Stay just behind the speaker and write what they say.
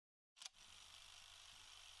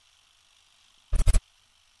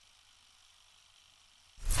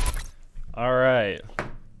All right.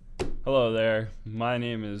 Hello there. My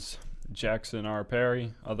name is Jackson R.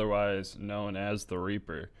 Perry, otherwise known as the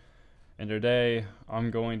Reaper. And today I'm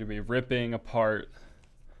going to be ripping apart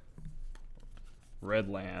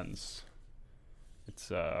Redlands. It's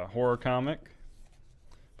a horror comic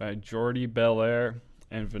by Jordi Belair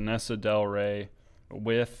and Vanessa Del Rey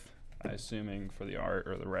with, assuming for the art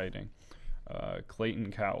or the writing,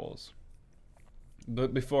 Clayton Cowles.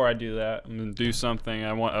 But before I do that, I'm going to do something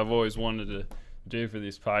I've always wanted to do for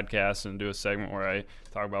these podcasts and do a segment where I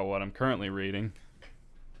talk about what I'm currently reading.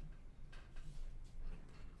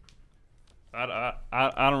 I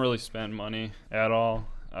don't really spend money at all,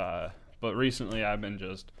 but recently I've been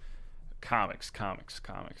just comics.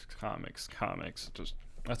 Just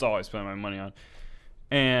that's all I spend my money on.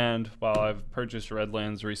 And while I've purchased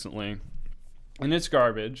Redlands recently, and it's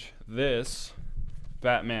garbage, this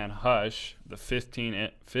Batman Hush, the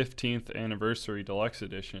 15th anniversary deluxe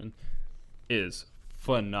edition, is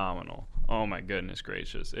phenomenal. Oh my goodness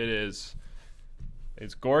gracious. It's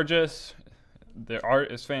gorgeous. The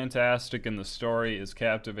art is fantastic and the story is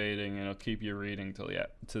captivating, and it'll keep you reading to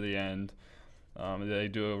the end. They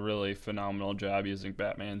do a really phenomenal job using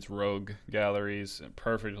Batman's rogue galleries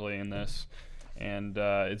perfectly in this. And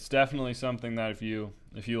it's definitely something that if you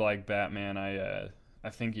like Batman, I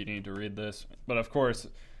think you need to read this. But of course,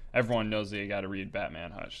 everyone knows that you got to read Batman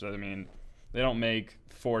Hush. I mean, they don't make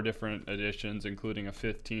 4 different editions, including a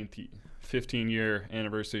 15-year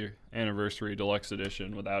anniversary deluxe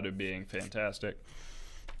edition, without it being fantastic.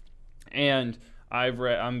 And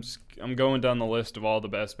I'm going down the list of all the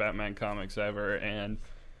best Batman comics ever, and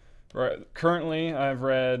currently I've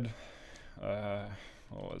read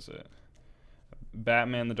what was it?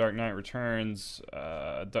 Batman: The Dark Knight Returns,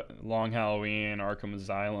 Long Halloween, Arkham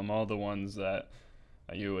Asylum, all the ones that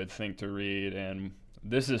you would think to read, and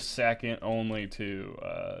this is second only to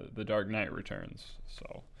The Dark Knight Returns.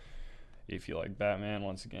 So if you like Batman,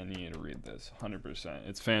 once again, you need to read this 100%.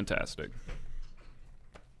 It's fantastic.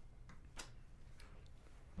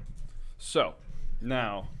 So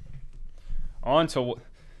now on to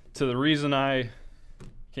the reason I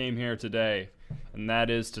came here today, and that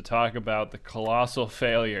is to talk about the colossal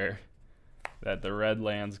failure that the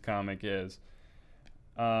Redlands comic is.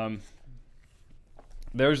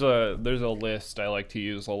 There's a list I like to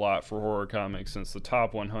use a lot for horror comics, since the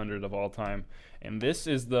top 100 of all time, and this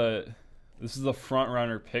is the front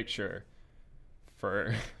runner picture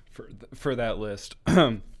for that list.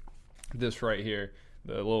 This right here,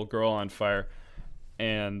 the little girl on fire,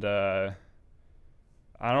 and I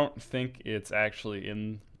don't think it's actually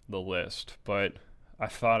in the list, but I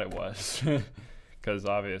thought it was because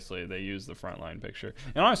obviously they use the frontline picture,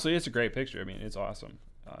 and honestly, it's a great picture. I mean, it's awesome.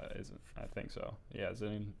 I think so. Yeah, it's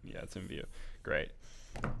in view. Great.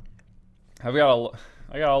 I got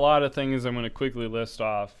a lot of things I'm going to quickly list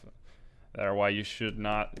off that are why you should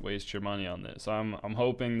not waste your money on this. I'm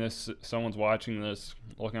hoping someone's watching this,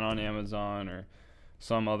 looking on Amazon or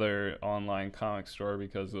some other online comic store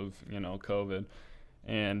because of COVID,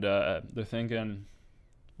 and they're thinking,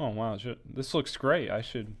 oh wow, this looks great. I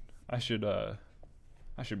should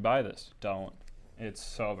buy this. Don't. It's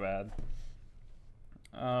so bad.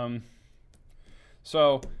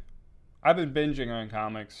 So I've been binging on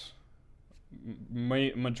comics,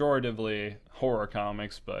 majoritively horror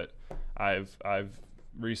comics, but I've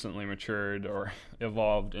recently matured or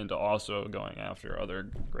evolved into also going after other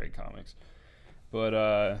great comics. But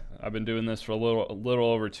I've been doing this for a little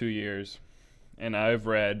over 2 years, and I've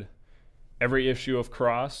read every issue of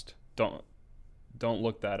Crossed. Don't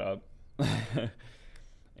look that up.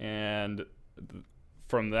 And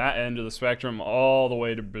from that end of the spectrum all the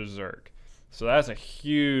way to Berserk. So that's a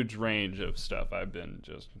huge range of stuff I've been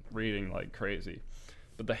just reading like crazy.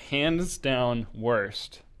 But the hands down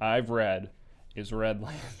worst I've read is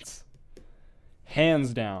Redlands.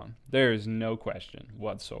 Hands down. There is no question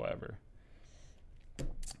whatsoever.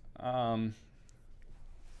 I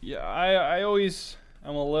always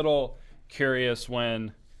am a little curious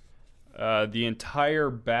when the entire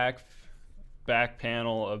back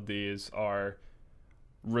panel of these are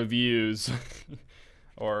reviews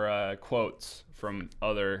or quotes from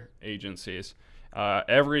other agencies.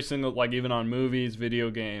 Every single, like even on movies,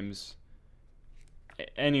 video games,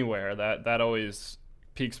 anywhere, that always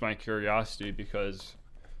piques my curiosity, because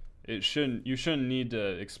you shouldn't need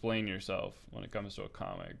to explain yourself when it comes to a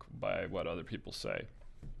comic by what other people say.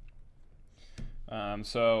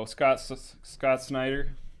 So Scott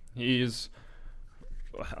Snyder, he's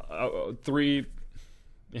three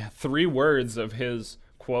words of his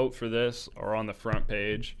quote for this are on the front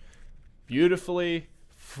page. Beautifully,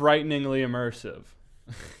 frighteningly immersive.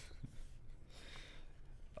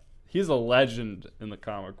 he's a legend in the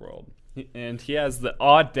comic world. And he has the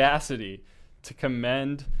audacity to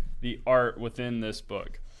commend the art within this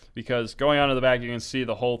book. Because going on to the back, you can see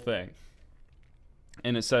the whole thing.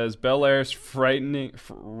 And it says, Bellaire's writing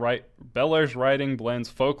blends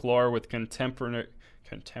folklore with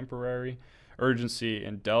contemporary urgency,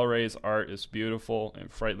 and Del Rey's art is beautiful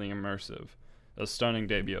and frighteningly immersive. A stunning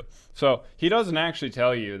debut. So he doesn't actually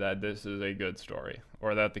tell you that this is a good story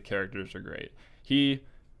or that the characters are great. He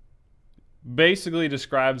basically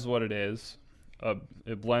describes what it is.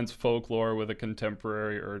 It blends folklore with a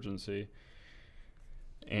contemporary urgency.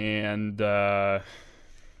 And that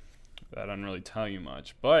doesn't really tell you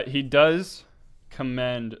much. But he does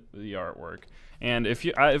commend the artwork. And if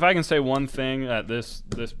I can say one thing that this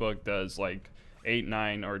book does, like 8,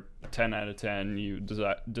 9, or 10 out of 10, you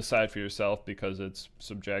decide for yourself because it's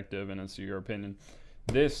subjective and it's your opinion.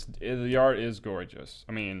 The art is gorgeous.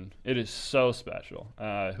 I mean, it is so special.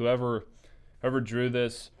 Whoever drew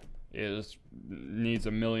this needs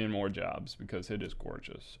a million more jobs because it is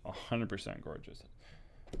gorgeous, 100% gorgeous.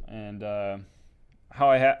 And how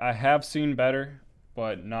I have seen better,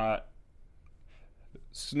 but not.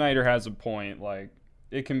 Snyder has a point. Like,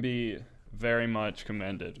 it can be very much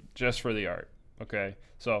commended just for the art. Okay,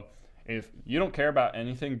 so if you don't care about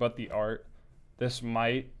anything but the art, this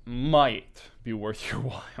might be worth your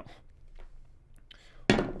while.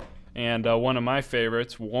 And one of my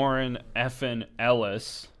favorites, Warren Effin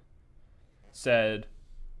Ellis, said,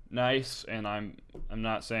 "Nice," and I'm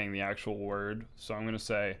not saying the actual word, so I'm gonna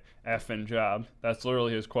say effing job. That's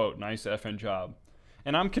literally his quote. Nice effing job.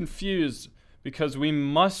 And I'm confused because we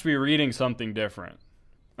must be reading something different.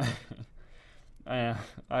 I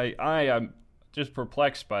am just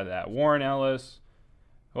perplexed by that. Warren Ellis,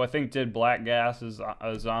 who I think did Black Gas as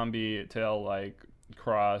a zombie tale like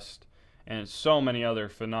Crossed, and so many other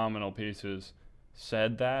phenomenal pieces,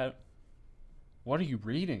 said that. What are you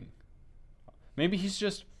reading? Maybe he's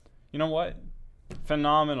just, you know what?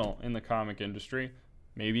 Phenomenal in the comic industry.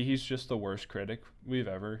 Maybe he's just the worst critic we've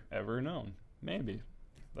ever known. Maybe.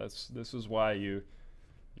 This is why you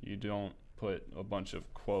don't put a bunch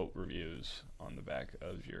of quote reviews on the back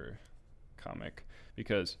of your comic,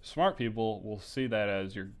 because smart people will see that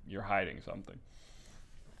as you're hiding something.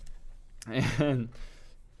 And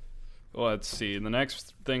let's see. The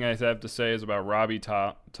next thing I have to say is about Robbie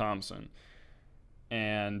Thompson.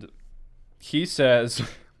 And he says,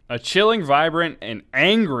 a chilling, vibrant, and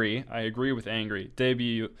angry, I agree with angry,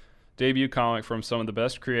 debut comic from some of the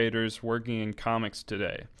best creators working in comics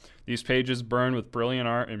today. These pages burn with brilliant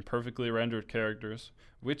art and perfectly rendered characters.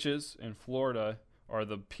 Witches in Florida are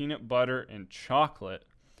the peanut butter and chocolate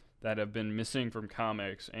that have been missing from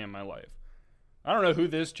comics and my life. I don't know who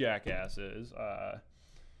this jackass is,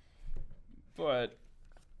 but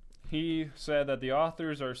he said that the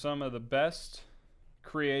authors are some of the best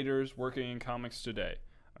creators working in comics today.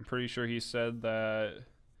 I'm pretty sure he said that.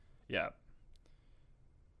 Yeah,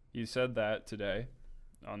 he said that today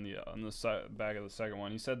on the back of the second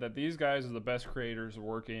one. He said that these guys are the best creators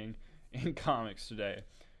working in comics today.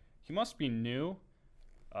 He must be new,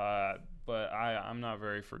 but I'm not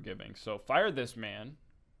very forgiving. So fire this man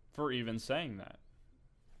for even saying that.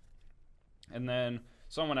 And then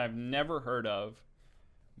someone I've never heard of,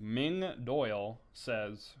 Ming Doyle,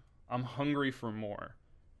 says, I'm hungry for more.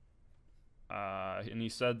 And he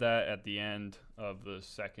said that at the end of the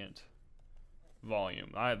second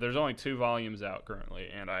volume. There's only 2 volumes out currently,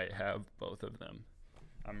 and I have both of them.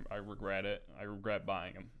 I regret it. I regret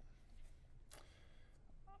buying them.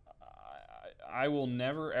 I will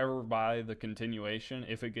never ever buy the continuation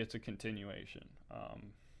if it gets a continuation.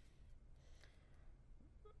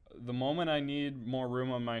 The moment I need more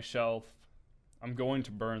room on my shelf, I'm going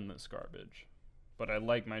to burn this garbage. But I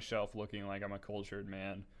like my shelf looking like I'm a cultured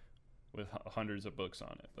man with hundreds of books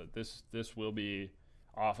on it. But this will be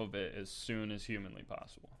off of it as soon as humanly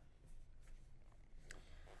possible.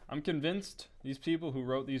 I'm convinced these people who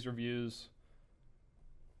wrote these reviews,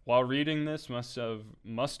 while reading this, must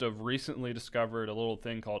have recently discovered a little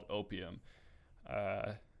thing called opium.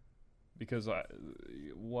 Because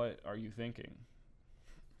what are you thinking?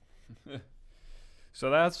 So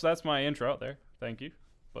that's my intro out there. Thank you.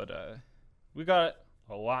 But we got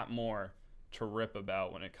a lot more to rip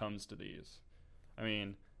about when it comes to these. I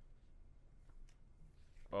mean,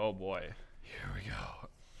 oh boy, here we go.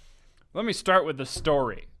 Let me start with the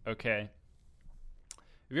story, okay?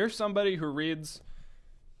 If you're somebody who reads,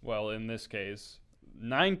 well, in this case,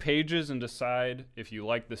 9 pages and decide if you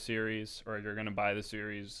like the series or you're going to buy the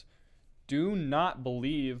series, do not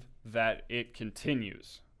believe that it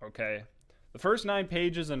continues, okay? The first 9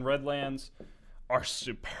 pages in Redlands are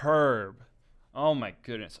superb. Oh my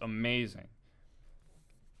goodness, amazing.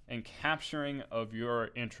 And capturing of your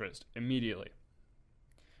interest immediately.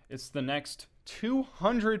 It's the next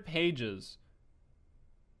 200 pages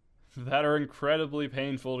that are incredibly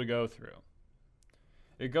painful to go through.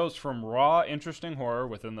 It goes from raw, interesting horror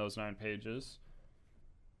within those 9 pages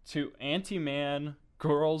to anti-man,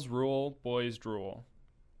 girls rule, boys drool.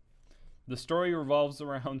 The story revolves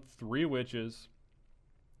around 3 witches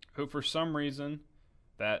who, for some reason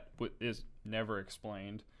that is never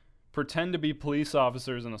explained, pretend to be police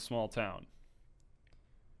officers in a small town.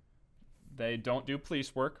 They don't do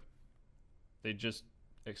police work. They just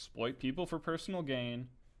exploit people for personal gain.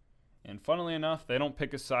 And funnily enough, they don't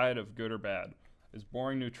pick a side of good or bad. It's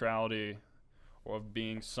boring neutrality or of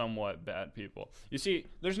being somewhat bad people. You see,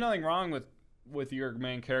 there's nothing wrong with your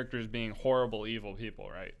main characters being horrible, evil people,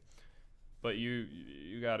 right? But you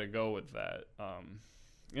got to go with that.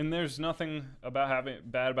 And there's nothing about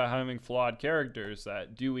having flawed characters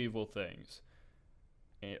that do evil things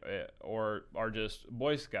or are just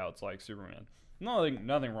Boy Scouts like Superman.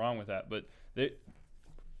 Nothing wrong with that. But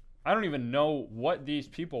I don't even know what these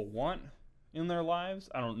people want in their lives.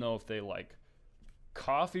 I don't know if they like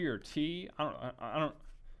coffee or tea. I don't.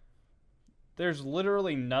 There's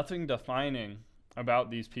literally nothing defining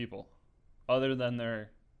about these people other than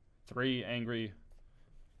their 3 angry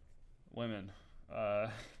women.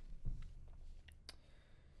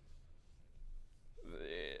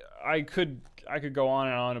 I could go on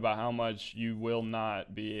and on about how much you will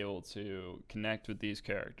not be able to connect with these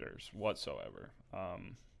characters whatsoever.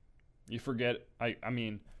 You forget. I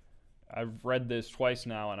mean, I've read this twice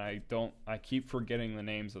now, and I keep forgetting the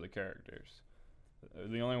names of the characters.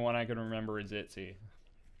 The only one I can remember is Itzy,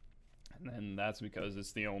 and that's because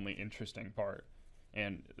it's the only interesting part.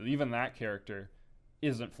 And even that character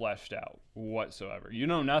isn't fleshed out whatsoever. You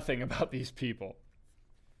know nothing about these people.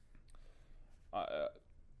 I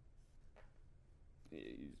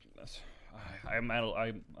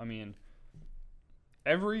mean,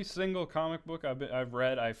 every single comic book I've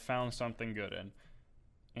read, I've found something good in.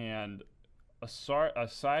 And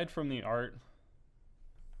aside from the art,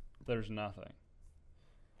 there's nothing.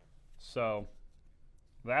 So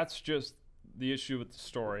that's just the issue with the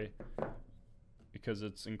story, because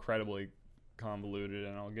it's incredibly convoluted,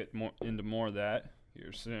 and I'll get into more of that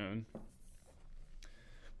here soon.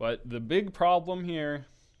 But the big problem here,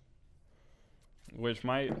 which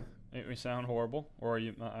might make me sound horrible, or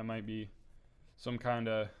I might be some kind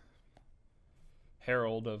of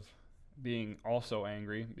herald of being also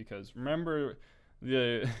angry, because remember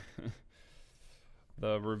the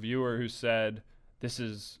the reviewer who said this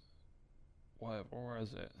is what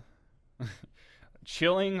was it?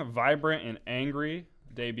 Chilling, vibrant, and angry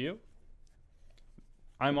debut.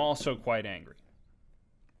 I'm also quite angry.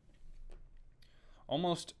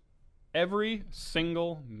 Almost every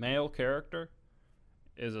single male character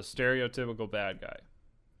is a stereotypical bad guy.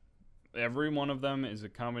 Every one of them is a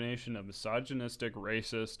combination of misogynistic,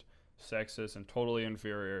 racist, sexist, and totally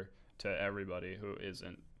inferior to everybody who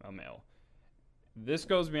isn't a male. This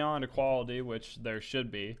goes beyond equality, which there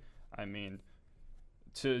should be. I mean,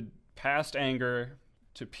 to past anger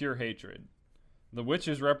to pure hatred. The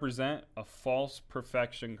witches represent a false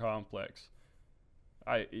perfection complex.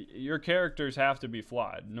 Your characters have to be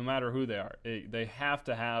flawed, no matter who they are. They have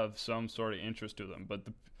to have some sort of interest to them. But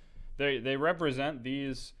they represent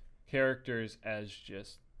these characters as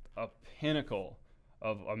just a pinnacle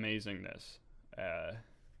of amazingness,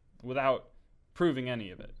 without proving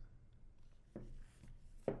any of it.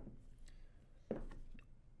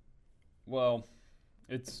 Well,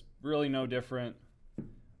 it's really no different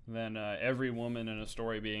than every woman in a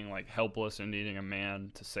story being like helpless and needing a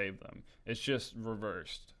man to save them. It's just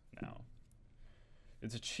reversed now.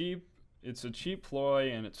 It's a cheap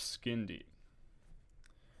ploy, and it's skin deep.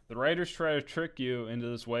 The writers try to trick you into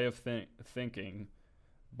this way of thinking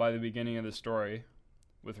by the beginning of the story,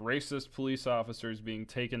 with racist police officers being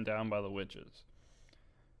taken down by the witches.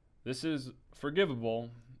 This is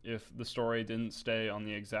forgivable if the story didn't stay on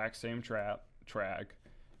the exact same track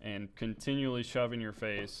and continually shove in your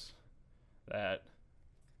face that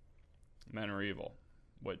men are evil,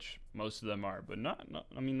 which most of them are, but not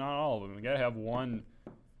all of them. You gotta have one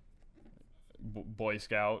Boy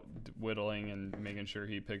Scout whittling and making sure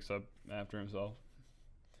he picks up after himself.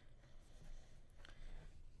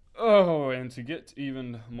 Oh, and to get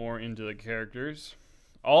even more into the characters,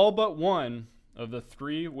 all but one of the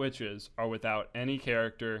 3 witches are without any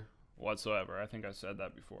character whatsoever. I think I said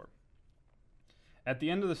that before. At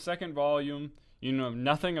the end of the 2nd volume, you know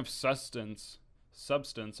nothing of substance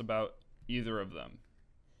about either of them.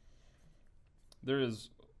 There is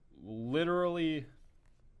literally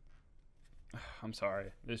I'm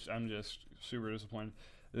sorry. I'm just super disappointed.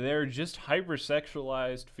 They're just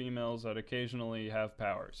hypersexualized females that occasionally have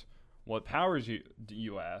powers. What powers do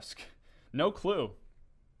you ask? No clue.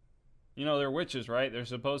 You know, they're witches, right? They're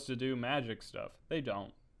supposed to do magic stuff. They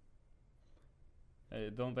don't.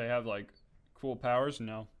 Don't they have, like, cool powers?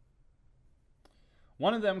 No.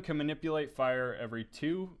 One of them can manipulate fire every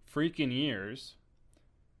 2 freaking years.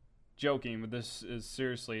 Joking, but this is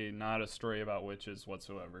seriously not a story about witches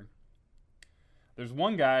whatsoever. There's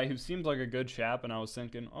one guy who seems like a good chap, and I was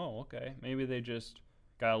thinking, oh, okay, maybe they just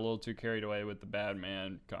got a little too carried away with the bad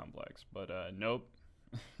man complex. But nope.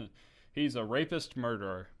 He's a rapist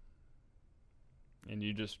murderer. And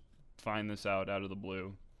you just find this out of the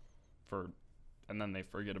blue, and then they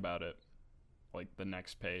forget about it, like the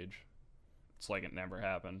next page. It's like it never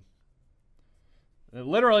happened. It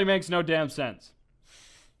literally makes no damn sense.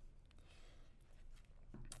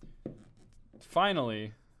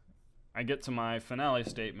 Finally, I get to my finale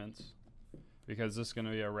statements, because this is going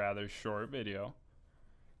to be a rather short video.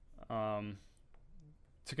 To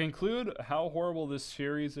conclude how horrible this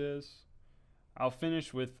series is, I'll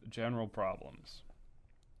finish with general problems.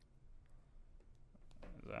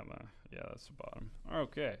 Yeah, that's the bottom.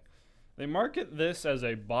 Okay. They market this as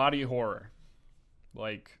a body horror.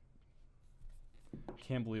 Like, I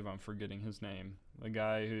can't believe I'm forgetting his name. The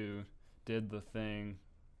guy who did The Thing.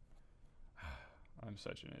 I'm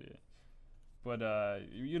such an idiot. But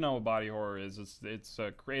you know what body horror is. It's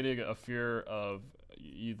creating a fear of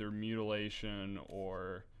either mutilation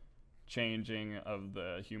or changing of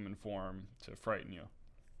the human form to frighten you.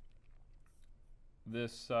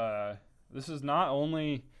 This is not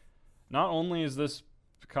only is this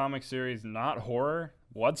comic series not horror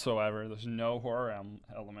whatsoever. There's no horror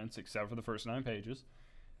elements except for the first 9 pages.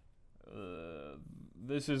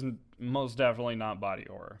 This is most definitely not body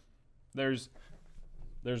horror. There's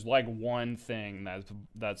like one thing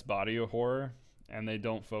that's body horror, and they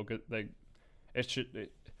don't focus. They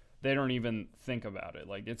don't even think about it.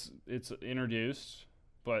 Like it's introduced,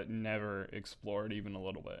 but never explored even a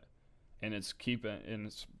little bit, and it's kept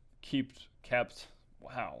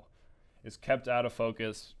out of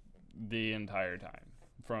focus the entire time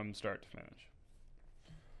from start to finish.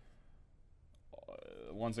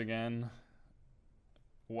 Once again,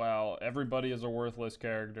 while everybody is a worthless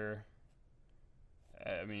character,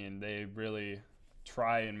 I mean, they really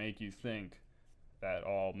try and make you think that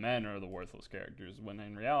all men are the worthless characters, when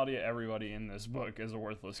in reality, everybody in this book is a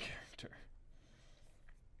worthless character.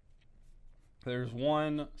 There's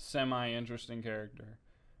one semi-interesting character.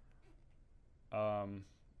 Well,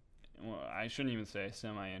 I shouldn't even say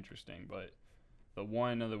semi-interesting, but the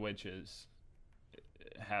one of the witches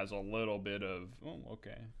has a little bit of, oh,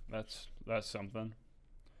 okay, that's something.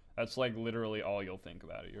 That's like literally all you'll think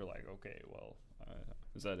about it. You're like, okay, well,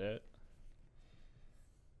 is that it?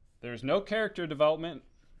 There's no character development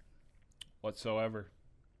whatsoever.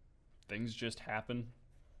 Things just happen.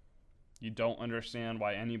 You don't understand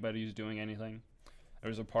why anybody's doing anything.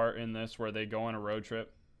 There's a part in this where they go on a road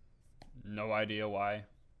trip. No idea why.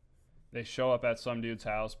 They show up at some dude's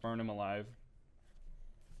house, burn him alive.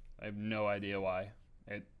 I have no idea why.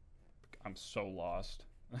 I'm so lost.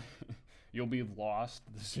 You'll be lost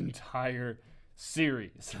this entire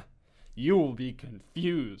series. You will be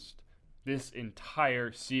confused this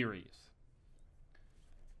entire series.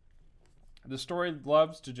 The story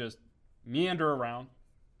loves to just meander around.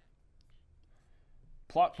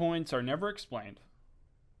 Plot points are never explained.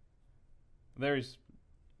 They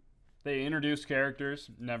introduce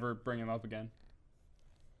characters, never bring them up again.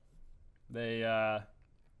 They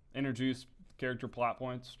introduce character plot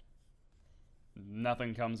points.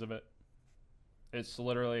 Nothing comes of it. It's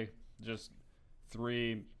literally just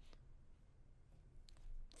three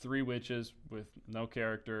witches with no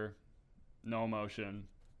character, no emotion,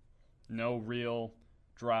 no real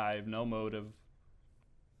drive, no motive.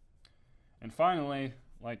 And finally,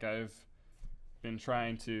 like I've been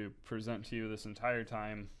trying to present to you this entire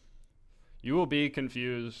time, you will be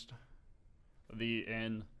confused the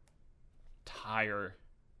entire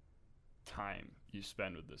time you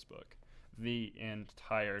spend with this book. The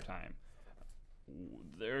entire time.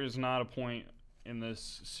 There's not a point in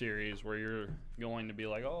this series where you're going to be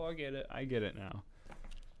like, oh, I get it now.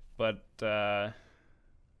 But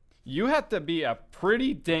you have to be a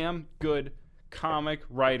pretty damn good comic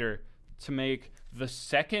writer to make the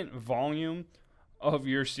second volume of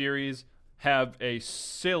your series have a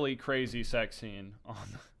silly, crazy sex scene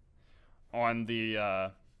on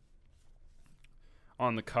the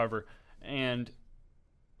cover. And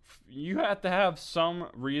you have to have some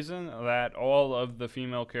reason that all of the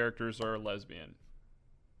female characters are lesbian.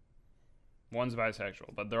 One's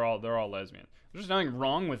bisexual, but they're all lesbian. There's nothing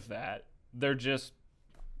wrong with that. They're just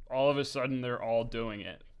all of a sudden they're all doing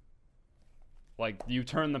it. Like you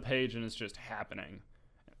turn the page and it's just happening,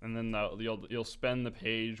 and then you'll spend the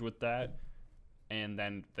page with that, and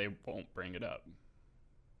then they won't bring it up.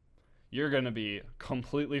 You're gonna be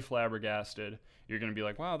completely flabbergasted. You're gonna be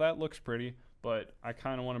like, "Wow, that looks pretty, but I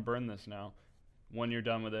kind of want to burn this now." When you're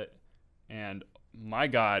done with it, and my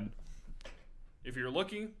God, if you're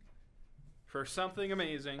looking for something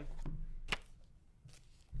amazing,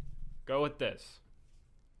 go with this.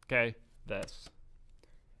 Okay? This.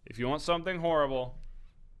 If you want something horrible,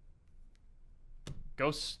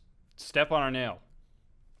 go step on a nail.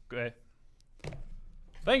 Okay?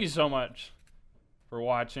 Thank you so much for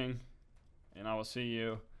watching, and I will see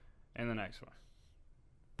you in the next one.